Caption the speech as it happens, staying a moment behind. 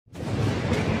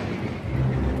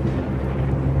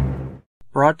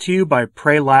Brought to you by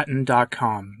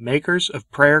PrayLatin.com, makers of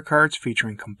prayer cards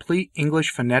featuring complete English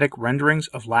phonetic renderings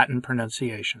of Latin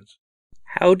pronunciations.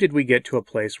 How did we get to a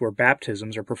place where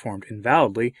baptisms are performed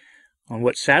invalidly on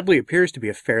what sadly appears to be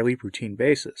a fairly routine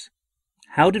basis?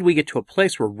 How did we get to a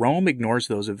place where Rome ignores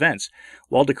those events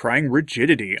while decrying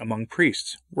rigidity among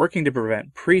priests, working to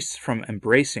prevent priests from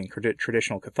embracing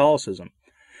traditional Catholicism?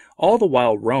 All the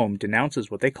while Rome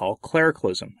denounces what they call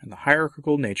clericalism and the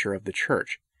hierarchical nature of the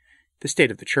Church. The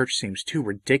state of the Church seems too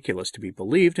ridiculous to be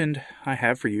believed, and I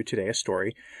have for you today a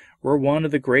story where one of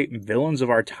the great villains of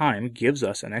our time gives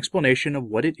us an explanation of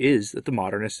what it is that the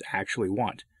modernists actually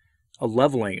want, a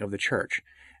leveling of the Church.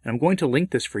 And I'm going to link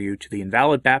this for you to the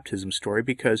invalid baptism story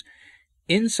because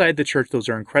inside the Church those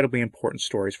are incredibly important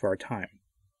stories for our time.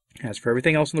 As for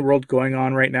everything else in the world going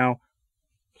on right now,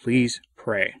 please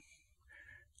pray.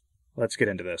 Let's get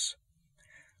into this.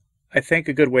 I think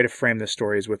a good way to frame this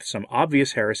story is with some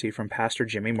obvious heresy from Pastor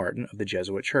Jimmy Martin of the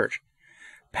Jesuit Church.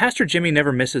 Pastor Jimmy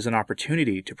never misses an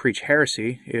opportunity to preach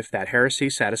heresy if that heresy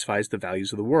satisfies the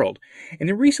values of the world. And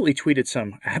he recently tweeted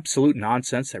some absolute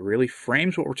nonsense that really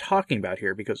frames what we're talking about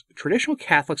here, because traditional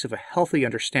Catholics have a healthy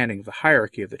understanding of the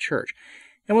hierarchy of the Church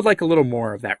and would like a little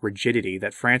more of that rigidity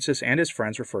that Francis and his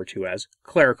friends refer to as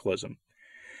clericalism.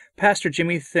 Pastor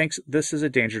Jimmy thinks this is a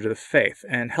danger to the faith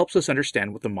and helps us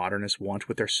understand what the modernists want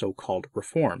with their so-called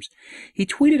reforms. He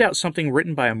tweeted out something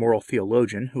written by a moral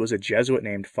theologian who was a Jesuit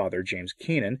named Father James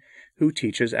Keenan, who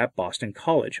teaches at Boston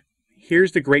College.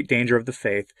 Here's the great danger of the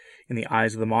faith in the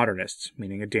eyes of the modernists,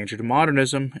 meaning a danger to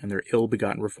modernism and their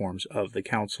ill-begotten reforms of the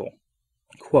Council.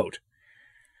 Quote,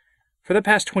 "For the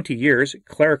past 20 years,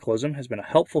 clericalism has been a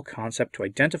helpful concept to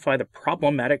identify the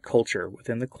problematic culture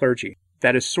within the clergy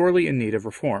that is sorely in need of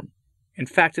reform. In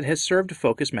fact, it has served to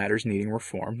focus matters needing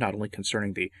reform, not only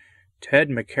concerning the Ted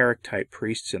McCarrick-type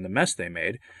priests and the mess they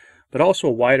made, but also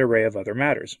a wide array of other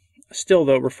matters. Still,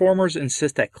 though, reformers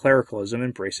insist that clericalism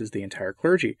embraces the entire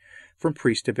clergy, from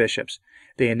priests to bishops.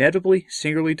 They inevitably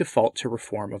singularly default to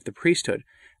reform of the priesthood.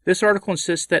 This article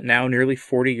insists that now, nearly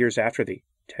 40 years after the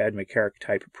Ted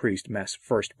McCarrick-type priest mess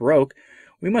first broke,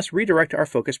 we must redirect our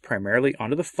focus primarily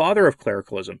onto the father of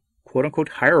clericalism, quote-unquote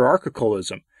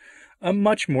hierarchicalism, a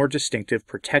much more distinctive,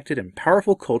 protected, and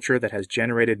powerful culture that has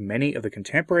generated many of the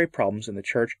contemporary problems in the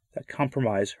Church that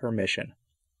compromise her mission."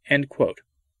 End quote.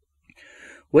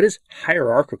 What is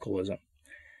hierarchicalism?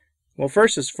 Well,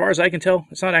 first, as far as I can tell,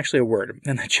 it's not actually a word,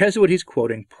 and the Jesuit he's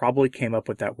quoting probably came up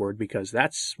with that word because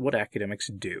that's what academics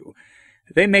do.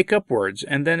 They make up words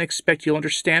and then expect you'll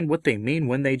understand what they mean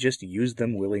when they just use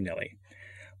them willy-nilly.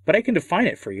 But I can define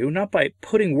it for you, not by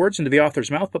putting words into the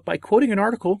author's mouth, but by quoting an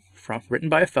article written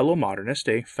by a fellow modernist,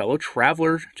 a fellow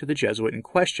traveler to the Jesuit in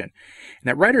question. And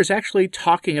that writer is actually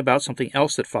talking about something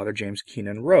else that Father James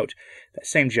Keenan wrote, that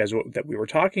same Jesuit that we were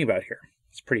talking about here.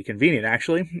 It's pretty convenient,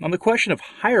 actually. On the question of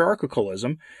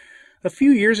hierarchicalism, a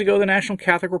few years ago, the National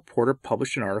Catholic Reporter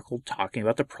published an article talking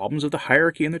about the problems of the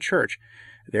hierarchy in the Church.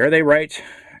 There they write,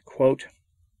 quote,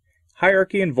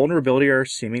 "Hierarchy and vulnerability are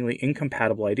seemingly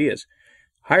incompatible ideas.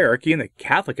 Hierarchy in the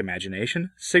Catholic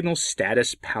imagination signals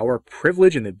status, power,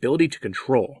 privilege, and the ability to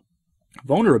control.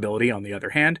 Vulnerability, on the other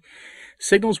hand,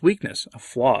 signals weakness, a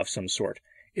flaw of some sort.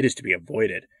 It is to be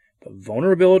avoided. But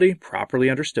vulnerability, properly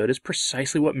understood, is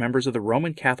precisely what members of the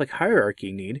Roman Catholic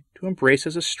hierarchy need to embrace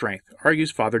as a strength,"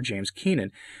 argues Father James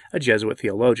Keenan, a Jesuit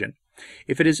theologian.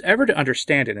 "If it is ever to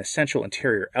understand an essential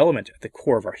interior element at the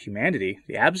core of our humanity,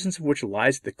 the absence of which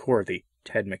lies at the core of the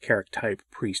Ted McCarrick-type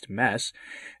priest mess,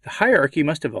 the hierarchy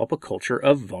must develop a culture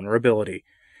of vulnerability."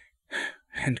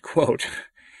 End quote.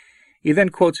 He then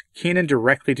quotes Keenan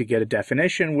directly to get a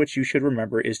definition, which you should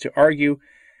remember is to argue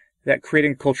that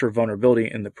creating a culture of vulnerability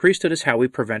in the priesthood is how we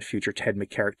prevent future Ted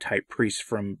McCarrick-type priests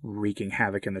from wreaking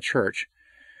havoc in the Church.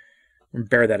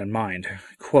 Bear that in mind.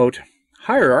 Quote,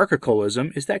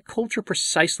 "Hierarchicalism is that culture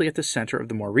precisely at the center of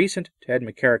the more recent Ted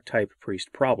McCarrick-type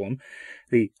priest problem.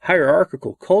 The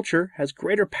hierarchical culture has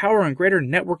greater power and greater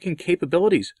networking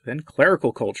capabilities than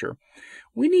clerical culture.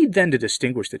 We need then to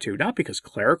distinguish the two, not because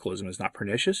clericalism is not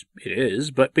pernicious, it is,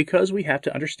 but because we have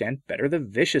to understand better the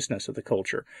viciousness of the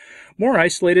culture, more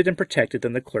isolated and protected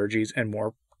than the clergy's and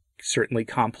more certainly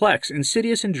complex,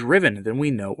 insidious and driven than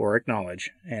we know or acknowledge."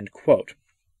 End quote.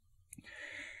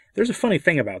 There's a funny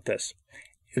thing about this.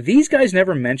 These guys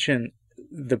never mention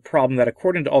the problem that,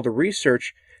 according to all the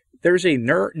research, there's a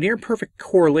near-perfect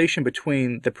correlation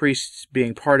between the priests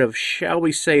being part of, shall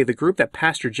we say, the group that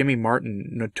Pastor Jimmy Martin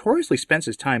notoriously spends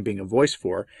his time being a voice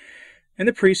for, and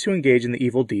the priests who engage in the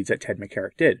evil deeds that Ted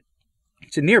McCarrick did.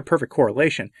 It's a near-perfect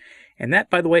correlation, and that,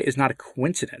 by the way, is not a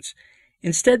coincidence.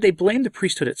 Instead, they blame the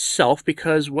priesthood itself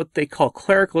because what they call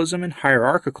clericalism and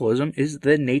hierarchicalism is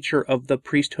the nature of the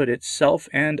priesthood itself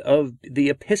and of the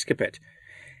episcopate.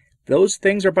 Those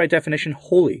things are by definition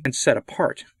holy and set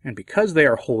apart, and because they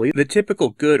are holy, the typical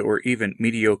good or even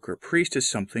mediocre priest is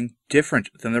something different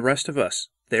than the rest of us.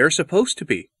 They are supposed to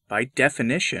be, by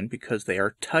definition, because they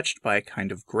are touched by a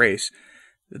kind of grace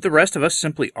that the rest of us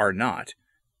simply are not,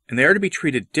 and they are to be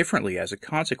treated differently as a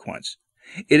consequence.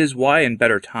 It is why in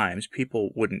better times people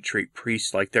wouldn't treat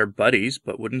priests like their buddies,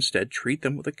 but would instead treat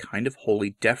them with a kind of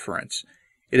holy deference.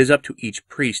 It is up to each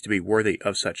priest to be worthy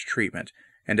of such treatment,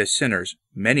 and as sinners,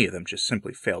 many of them just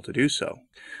simply fail to do so.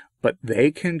 But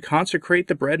they can consecrate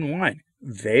the bread and wine.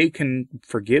 They can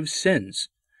forgive sins.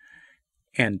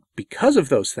 And because of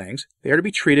those things, they are to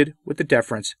be treated with the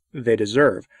deference they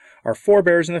deserve. Our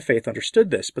forebears in the faith understood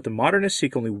this, but the modernists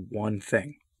seek only one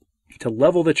thing: to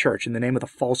level the church in the name of the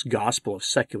false gospel of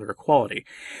secular equality.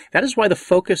 That is why the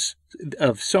focus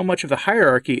of so much of the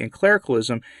hierarchy and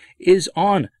clericalism is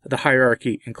on the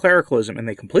hierarchy and clericalism, and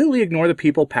they completely ignore the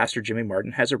people Pastor Jimmy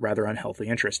Martin has a rather unhealthy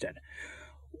interest in.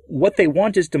 What they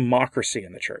want is democracy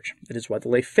in the church. It is why the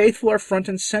lay faithful are front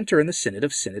and center in the Synod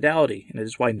of Synodality, and it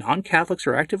is why non-Catholics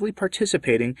are actively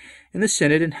participating in the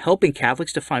Synod and helping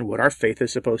Catholics to find what our faith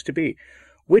is supposed to be,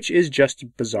 which is just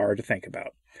bizarre to think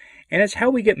about. And it's how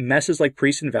we get messes like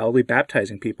priests invalidly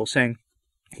baptizing people, saying,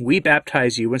 "We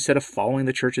baptize you," instead of following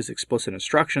the Church's explicit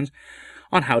instructions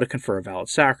on how to confer a valid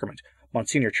sacrament.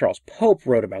 Monsignor Charles Pope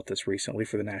wrote about this recently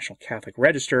for the National Catholic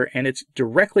Register, and it's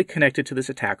directly connected to this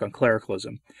attack on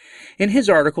clericalism. In his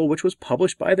article, which was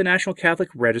published by the National Catholic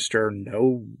Register,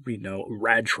 no,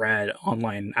 rad-trad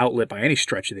online outlet by any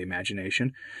stretch of the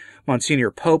imagination,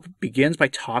 Monsignor Pope begins by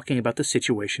talking about the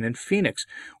situation in Phoenix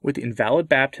with invalid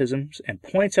baptisms and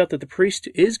points out that the priest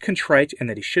is contrite and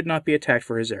that he should not be attacked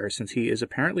for his errors since he is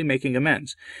apparently making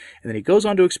amends. And then he goes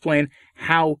on to explain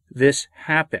how this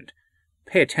happened.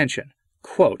 Pay attention.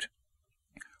 Quote,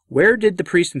 "Where did the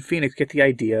priest in Phoenix get the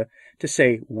idea to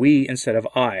say we instead of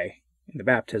I in the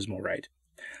baptismal rite?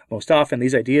 Most often,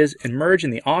 these ideas emerge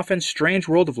in the often strange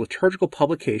world of liturgical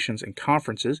publications and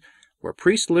conferences where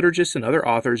priests, liturgists, and other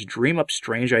authors dream up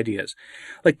strange ideas,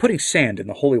 like putting sand in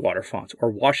the holy water font, or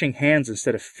washing hands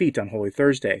instead of feet on Holy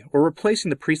Thursday, or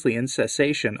replacing the priestly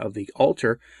incensation of the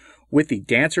altar with the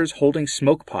dancers holding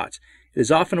smoke pots. It is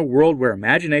often a world where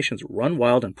imaginations run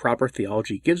wild and proper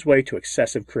theology gives way to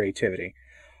excessive creativity.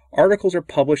 Articles are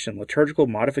published in liturgical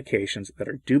modifications that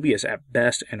are dubious at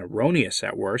best and erroneous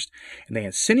at worst, and they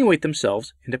insinuate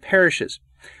themselves into parishes.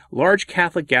 Large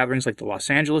Catholic gatherings like the Los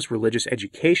Angeles Religious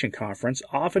Education Conference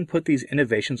often put these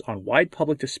innovations on wide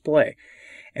public display,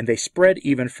 and they spread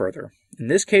even further. In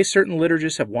this case, certain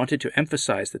liturgists have wanted to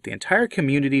emphasize that the entire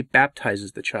community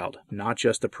baptizes the child, not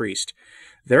just the priest.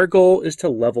 Their goal is to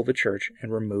level the church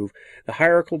and remove the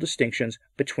hierarchical distinctions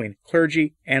between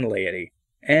clergy and laity."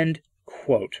 End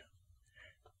quote.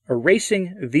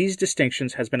 Erasing these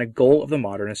distinctions has been a goal of the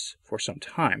modernists for some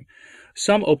time.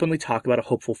 Some openly talk about a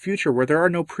hopeful future where there are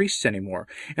no priests anymore,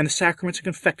 and the sacraments are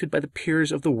confected by the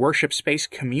peers of the worship space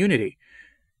community,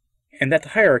 and that the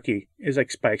hierarchy is,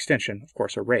 by extension, of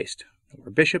course, erased. No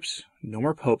more bishops, no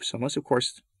more popes, unless, of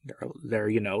course, they're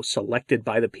selected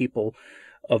by the people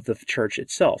of the church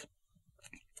itself.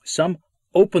 Some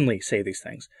openly say these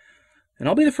things. And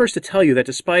I'll be the first to tell you that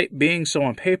despite being so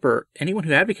on paper, anyone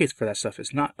who advocates for that stuff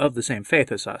is not of the same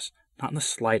faith as us. Not in the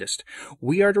slightest.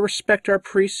 We are to respect our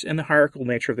priests and the hierarchical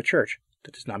nature of the church.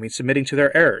 That does not mean submitting to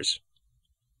their errors.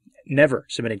 Never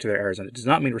submitting to their errors, and it does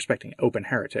not mean respecting open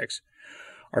heretics.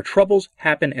 Our troubles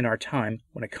happen in our time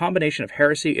when a combination of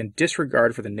heresy and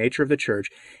disregard for the nature of the church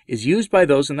is used by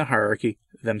those in the hierarchy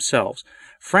themselves.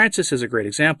 Francis is a great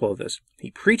example of this. He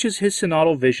preaches his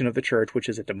synodal vision of the church, which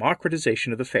is a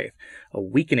democratization of the faith, a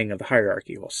weakening of the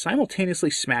hierarchy, while simultaneously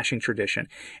smashing tradition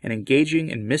and engaging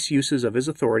in misuses of his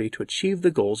authority to achieve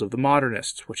the goals of the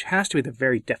modernists, which has to be the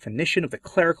very definition of the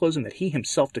clericalism that he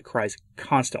himself decries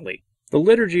constantly. The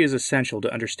liturgy is essential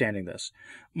to understanding this.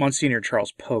 Monsignor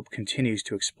Charles Pope continues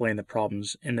to explain the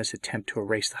problems in this attempt to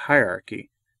erase the hierarchy.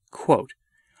 Quote,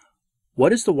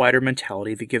 "What is the wider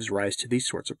mentality that gives rise to these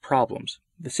sorts of problems?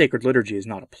 The sacred liturgy is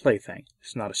not a plaything.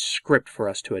 It's not a script for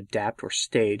us to adapt or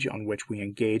stage on which we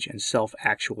engage in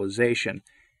self-actualization.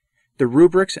 The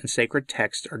rubrics and sacred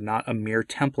texts are not a mere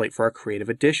template for our creative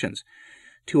additions.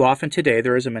 Too often today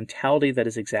there is a mentality that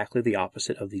is exactly the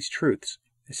opposite of these truths.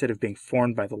 Instead of being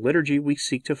formed by the liturgy, we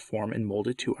seek to form and mold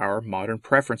it to our modern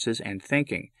preferences and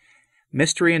thinking.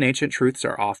 Mystery and ancient truths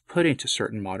are off-putting to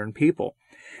certain modern people.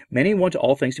 Many want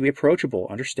all things to be approachable,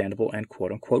 understandable, and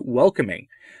quote-unquote welcoming.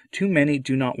 Too many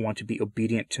do not want to be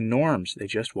obedient to norms. They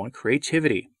just want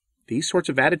creativity. These sorts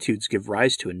of attitudes give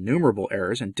rise to innumerable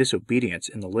errors and disobedience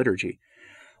in the liturgy.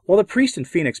 While the priest in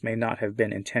Phoenix may not have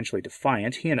been intentionally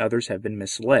defiant, he and others have been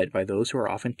misled by those who are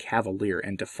often cavalier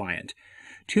and defiant.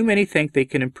 Too many think they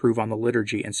can improve on the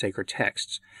liturgy and sacred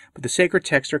texts, but the sacred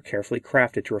texts are carefully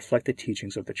crafted to reflect the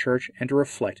teachings of the Church and to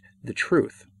reflect the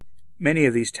truth. Many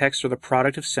of these texts are the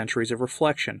product of centuries of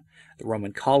reflection. The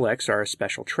Roman collects are a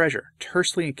special treasure,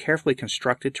 tersely and carefully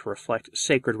constructed to reflect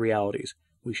sacred realities.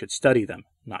 We should study them,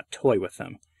 not toy with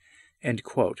them." End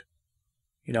quote.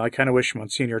 I kind of wish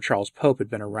Monsignor Charles Pope had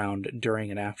been around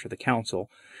during and after the council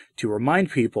to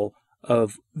remind people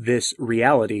of this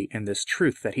reality and this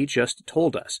truth that he just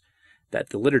told us, that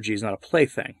the liturgy is not a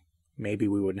plaything. Maybe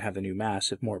we wouldn't have the new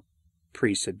Mass if more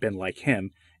priests had been like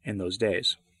him in those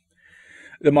days.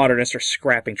 The Modernists are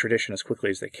scrapping tradition as quickly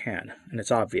as they can, and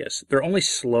it's obvious. They're only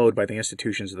slowed by the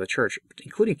institutions of the Church,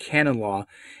 including canon law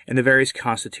and the various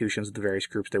constitutions of the various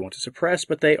groups they want to suppress,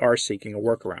 but they are seeking a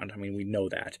workaround. We know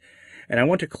that. And I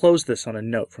want to close this on a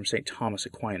note from St. Thomas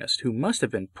Aquinas, who must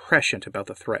have been prescient about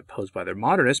the threat posed by the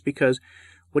Modernists, because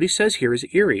what he says here is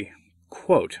eerie.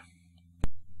 Quote,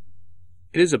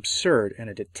 "It is absurd and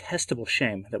a detestable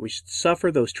shame that we should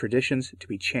suffer those traditions to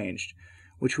be changed,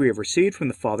 which we have received from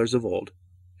the fathers of old."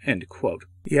 End quote.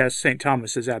 Yes, St.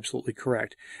 Thomas is absolutely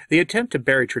correct. The attempt to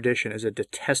bury tradition is a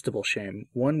detestable shame,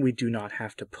 one we do not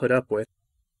have to put up with,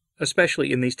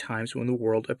 especially in these times when the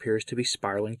world appears to be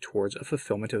spiraling towards a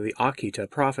fulfillment of the Akita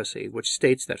prophecy, which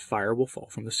states that fire will fall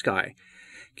from the sky.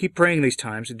 Keep praying these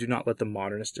times and do not let the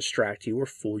Modernists distract you or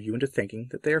fool you into thinking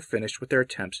that they are finished with their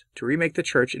attempts to remake the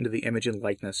Church into the image and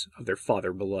likeness of their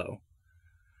Father below.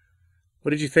 What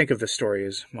did you think of this story?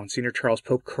 Is Monsignor Charles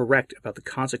Pope correct about the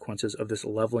consequences of this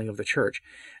leveling of the Church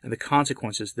and the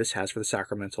consequences this has for the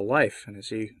sacramental life? And is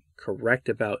he correct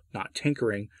about not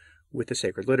tinkering with the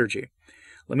sacred liturgy?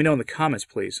 Let me know in the comments,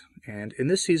 please. And in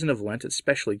this season of Lent,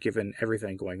 especially given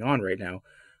everything going on right now,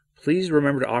 please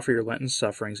remember to offer your Lenten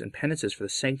sufferings and penances for the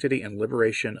sanctity and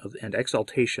liberation and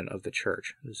exaltation of the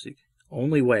Church. This is the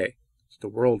only way the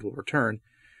world will return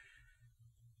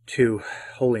to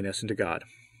holiness and to God.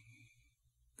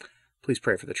 Please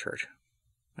pray for the Church.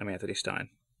 I'm Anthony Stine.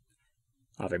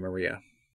 Ave Maria.